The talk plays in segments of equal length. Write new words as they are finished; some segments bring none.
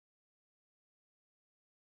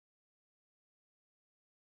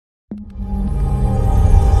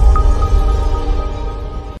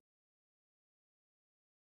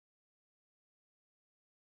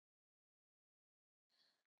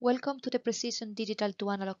Welcome to the Precision Digital to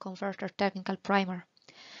Analog Converter Technical Primer.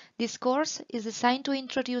 This course is designed to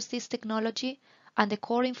introduce this technology and the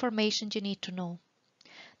core information you need to know.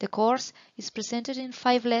 The course is presented in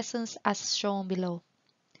 5 lessons as shown below.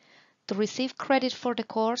 To receive credit for the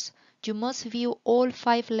course, you must view all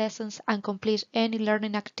 5 lessons and complete any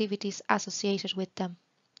learning activities associated with them.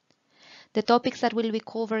 The topics that will be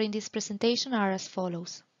covered in this presentation are as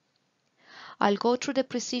follows. I'll go through the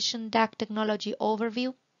Precision DAC technology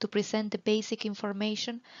overview to present the basic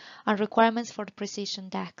information and requirements for the Precision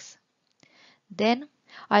DACs. Then,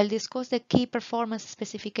 I'll discuss the key performance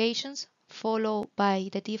specifications, followed by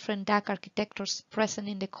the different DAC architectures present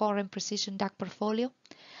in the current Precision DAC portfolio,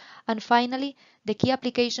 and finally, the key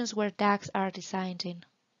applications where DACs are designed in.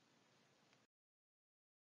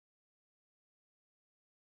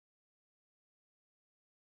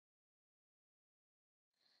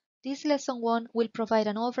 This lesson 1 will provide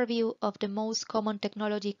an overview of the most common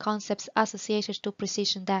technology concepts associated to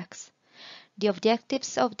Precision DACs. The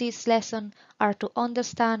objectives of this lesson are to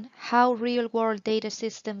understand how real-world data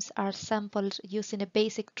systems are sampled using a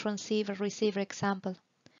basic transceiver receiver example,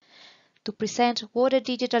 to present what a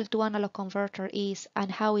digital to analog converter is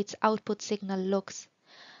and how its output signal looks,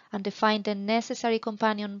 and define the necessary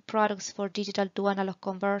companion products for digital to analog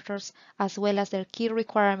converters as well as their key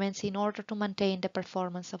requirements in order to maintain the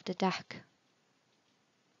performance of the DAC.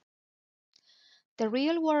 The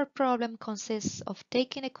real-world problem consists of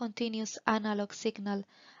taking a continuous analog signal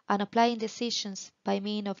and applying decisions by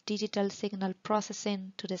means of digital signal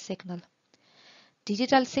processing to the signal.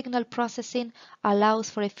 Digital signal processing allows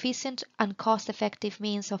for efficient and cost-effective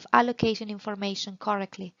means of allocating information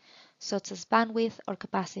correctly, such as bandwidth or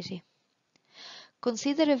capacity.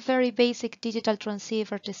 Consider a very basic digital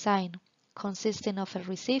transceiver design, consisting of a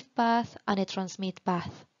receive path and a transmit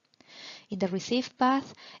path. In the receive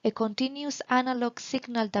path, a continuous analog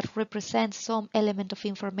signal that represents some element of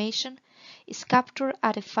information is captured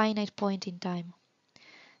at a finite point in time.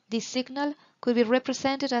 This signal could be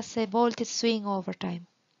represented as a voltage swing over time.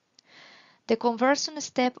 The conversion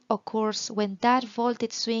step occurs when that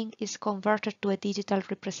voltage swing is converted to a digital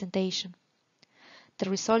representation. The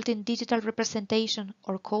resulting digital representation,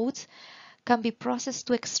 or codes, can be processed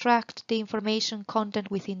to extract the information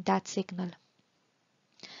content within that signal.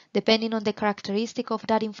 Depending on the characteristic of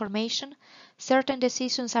that information, certain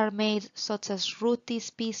decisions are made, such as route this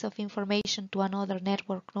piece of information to another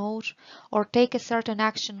network node or take a certain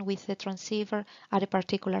action with the transceiver at a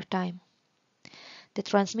particular time. The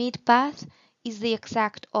transmit path is the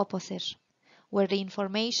exact opposite, where the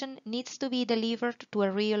information needs to be delivered to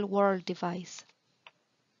a real-world device.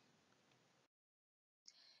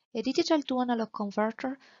 A digital to analog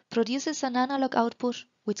converter produces an analog output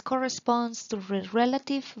which corresponds to the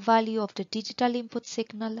relative value of the digital input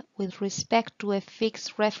signal with respect to a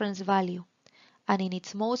fixed reference value, and in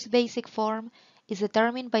its most basic form is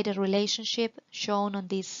determined by the relationship shown on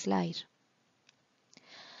this slide.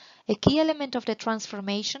 A key element of the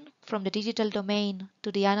transformation from the digital domain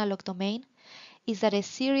to the analog domain is that a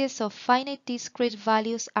series of finite discrete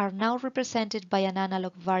values are now represented by an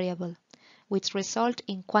analog variable, which result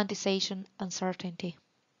in quantization uncertainty.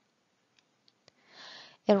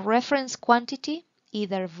 A reference quantity,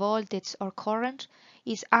 either voltage or current,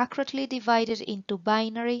 is accurately divided into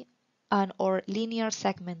binary and/or linear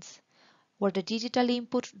segments, where the digital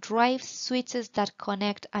input drives switches that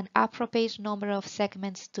connect an appropriate number of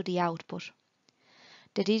segments to the output.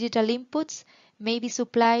 The digital inputs may be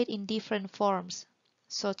supplied in different forms,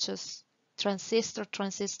 such as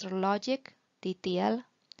transistor-transistor logic, DTL,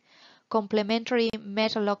 complementary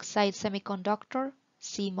metal oxide semiconductor,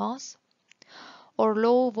 CMOS, or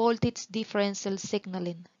low voltage differential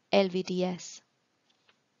signaling, LVDS.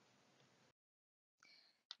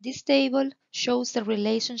 This table shows the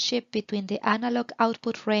relationship between the analog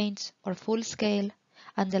output range, or full scale,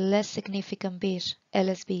 and the less significant bit,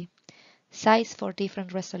 LSB, size for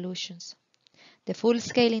different resolutions. The full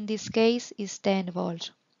scale in this case is 10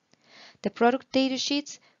 volt. The product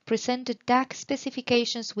datasheets present the DAC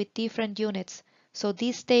specifications with different units, so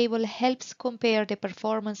this table helps compare the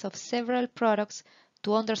performance of several products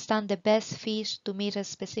to understand the best fit to meet a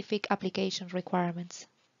specific application requirements.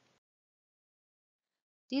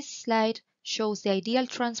 This slide shows the ideal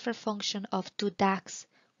transfer function of two DACs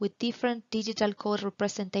with different digital code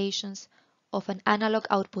representations of an analog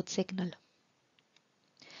output signal.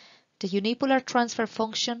 The unipolar transfer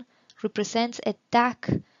function represents a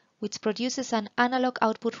DAC which produces an analog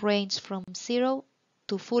output range from 0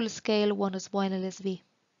 to full scale 1/1 LSB.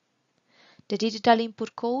 The digital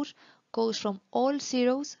input code goes from all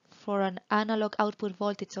zeros for an analog output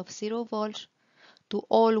voltage of 0 volt to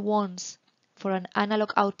all ones for an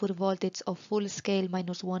analog output voltage of full scale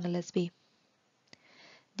minus 1 LSB.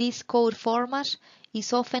 This code format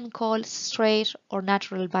is often called straight or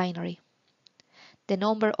natural binary. The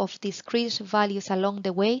number of discrete values along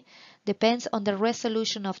the way depends on the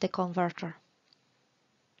resolution of the converter.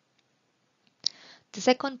 The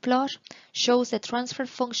second plot shows the transfer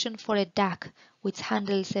function for a DAC which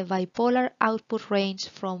handles a bipolar output range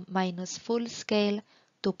from minus full scale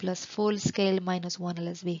to plus full scale minus 1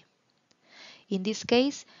 LSB. In this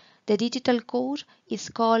case, the digital code is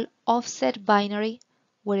called offset binary,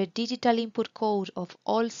 where a digital input code of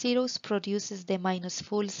all zeros produces the minus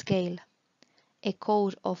full scale. A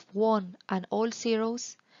code of 1 and all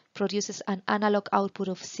zeros produces an analog output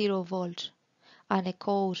of 0 volt, and a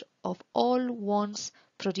code of all ones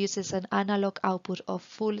produces an analog output of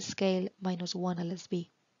full scale minus 1 LSB.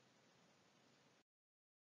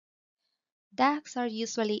 DACs are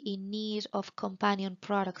usually in need of companion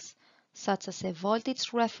products such as a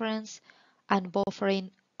voltage reference and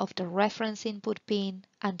buffering of the reference input pin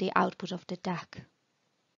and the output of the DAC.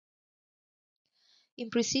 In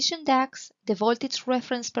precision DACs, the voltage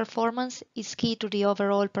reference performance is key to the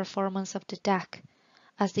overall performance of the DAC,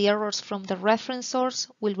 as the errors from the reference source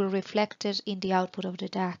will be reflected in the output of the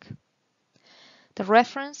DAC. The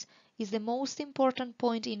reference is the most important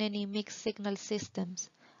point in any mixed signal systems,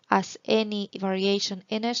 as any variation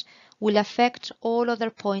in it will affect all other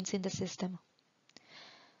points in the system.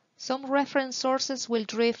 Some reference sources will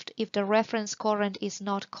drift if the reference current is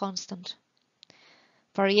not constant.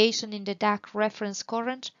 Variation in the DAC reference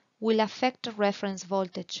current will affect the reference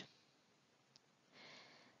voltage.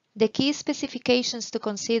 The key specifications to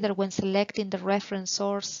consider when selecting the reference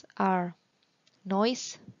source are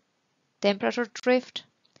noise, temperature drift,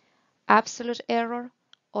 absolute error,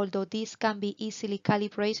 although these can be easily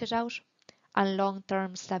calibrated out, and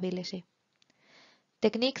long-term stability.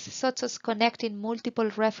 Techniques such as connecting multiple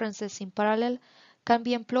references in parallel can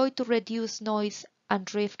be employed to reduce noise and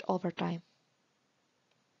drift over time.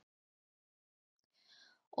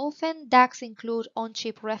 Often DACs include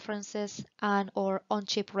on-chip references and/or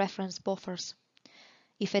on-chip reference buffers.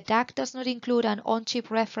 If a DAC does not include an on-chip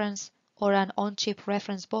reference or an on-chip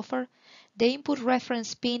reference buffer, the input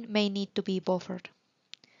reference pin may need to be buffered.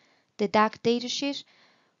 The DAC datasheet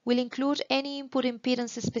will include any input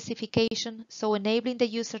impedance specification, so enabling the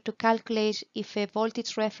user to calculate if a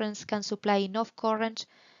voltage reference can supply enough current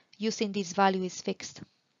using this value is fixed.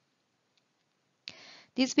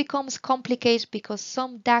 This becomes complicated because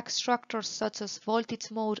some DAC structures such as voltage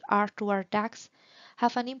mode R2R DACs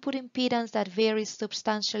have an input impedance that varies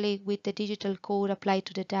substantially with the digital code applied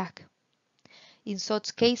to the DAC. In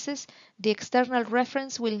such cases, the external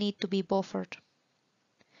reference will need to be buffered.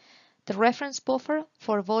 The reference buffer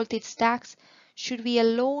for voltage DACs should be a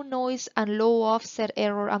low noise and low offset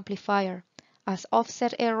error amplifier, as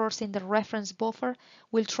offset errors in the reference buffer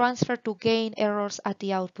will transfer to gain errors at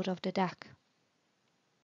the output of the DAC.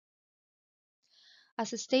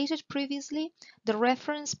 As stated previously, the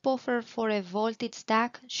reference buffer for a voltage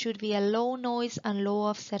DAC should be a low noise and low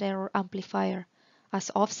offset error amplifier, as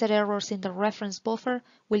offset errors in the reference buffer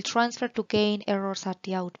will transfer to gain errors at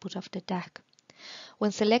the output of the DAC.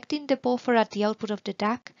 When selecting the buffer at the output of the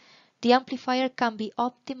DAC, the amplifier can be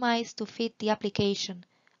optimized to fit the application,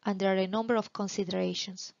 and there are a number of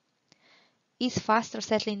considerations. Is faster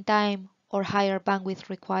settling time or higher bandwidth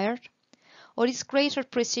required? Or is greater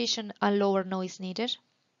precision and lower noise needed?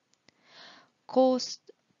 Cost,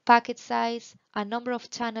 packet size, and number of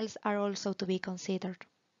channels are also to be considered.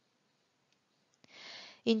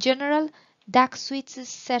 In general, DAC switches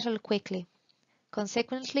settle quickly.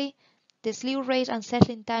 Consequently, the slew rate and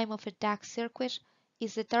settling time of a DAC circuit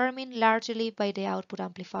is determined largely by the output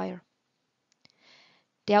amplifier.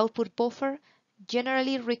 The output buffer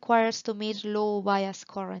generally requires to meet low bias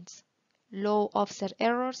currents, low offset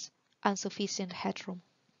errors, and sufficient headroom.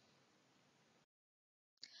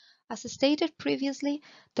 As stated previously,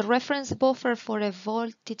 the reference buffer for a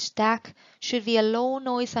voltage DAC should be a low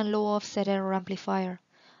noise and low offset error amplifier,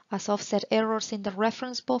 as offset errors in the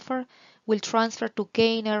reference buffer will transfer to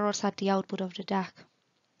gain errors at the output of the DAC.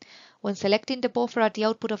 When selecting the buffer at the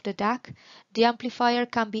output of the DAC, the amplifier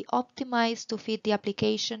can be optimized to fit the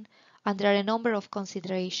application, and there are a number of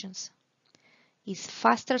considerations. Is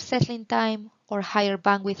faster settling time or higher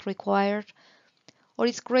bandwidth required? Or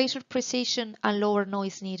is greater precision and lower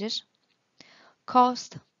noise needed?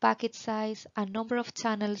 Cost, packet size, and number of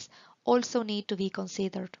channels also need to be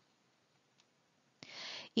considered.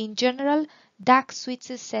 In general, DAC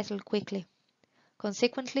switches settle quickly.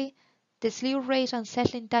 Consequently, the slew rate and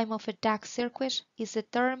settling time of a DAC circuit is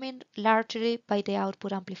determined largely by the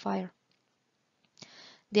output amplifier.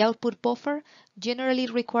 The output buffer generally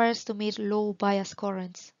requires to meet low bias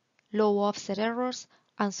currents, low offset errors,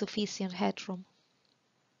 and sufficient headroom.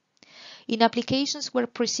 In applications where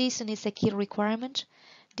precision is a key requirement,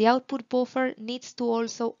 the output buffer needs to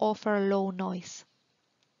also offer low noise.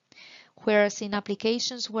 Whereas in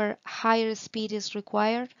applications where higher speed is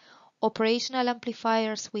required, operational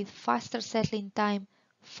amplifiers with faster settling time,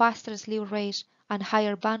 faster slew rate, and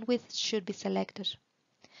higher bandwidth should be selected.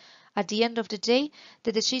 At the end of the day,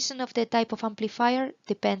 the decision of the type of amplifier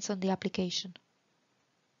depends on the application.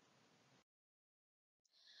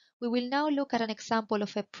 We will now look at an example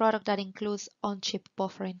of a product that includes on-chip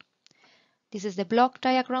buffering. This is the block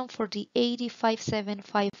diagram for the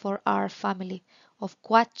 85754R family of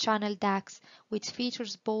quad-channel DACs, which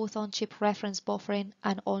features both on-chip reference buffering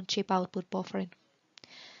and on-chip output buffering.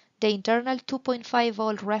 The internal 2.5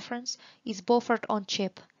 volt reference is buffered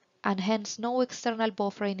on-chip, and hence no external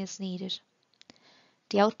buffering is needed.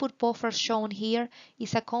 The output buffer shown here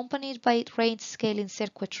is accompanied by range scaling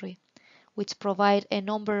circuitry, which provide a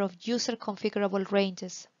number of user-configurable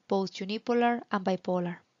ranges, both unipolar and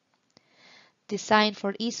bipolar. Designed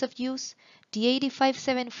for ease of use, the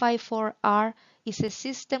 85754R is a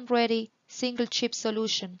system-ready single-chip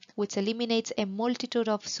solution which eliminates a multitude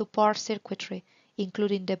of support circuitry,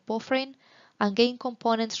 including the buffering and gain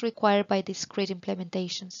components required by discrete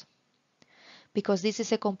implementations. Because this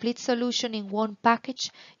is a complete solution in one package,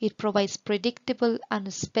 it provides predictable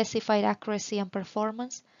and specified accuracy and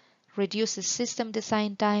performance, reduces system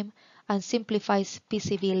design time, and simplifies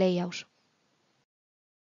PCB layout.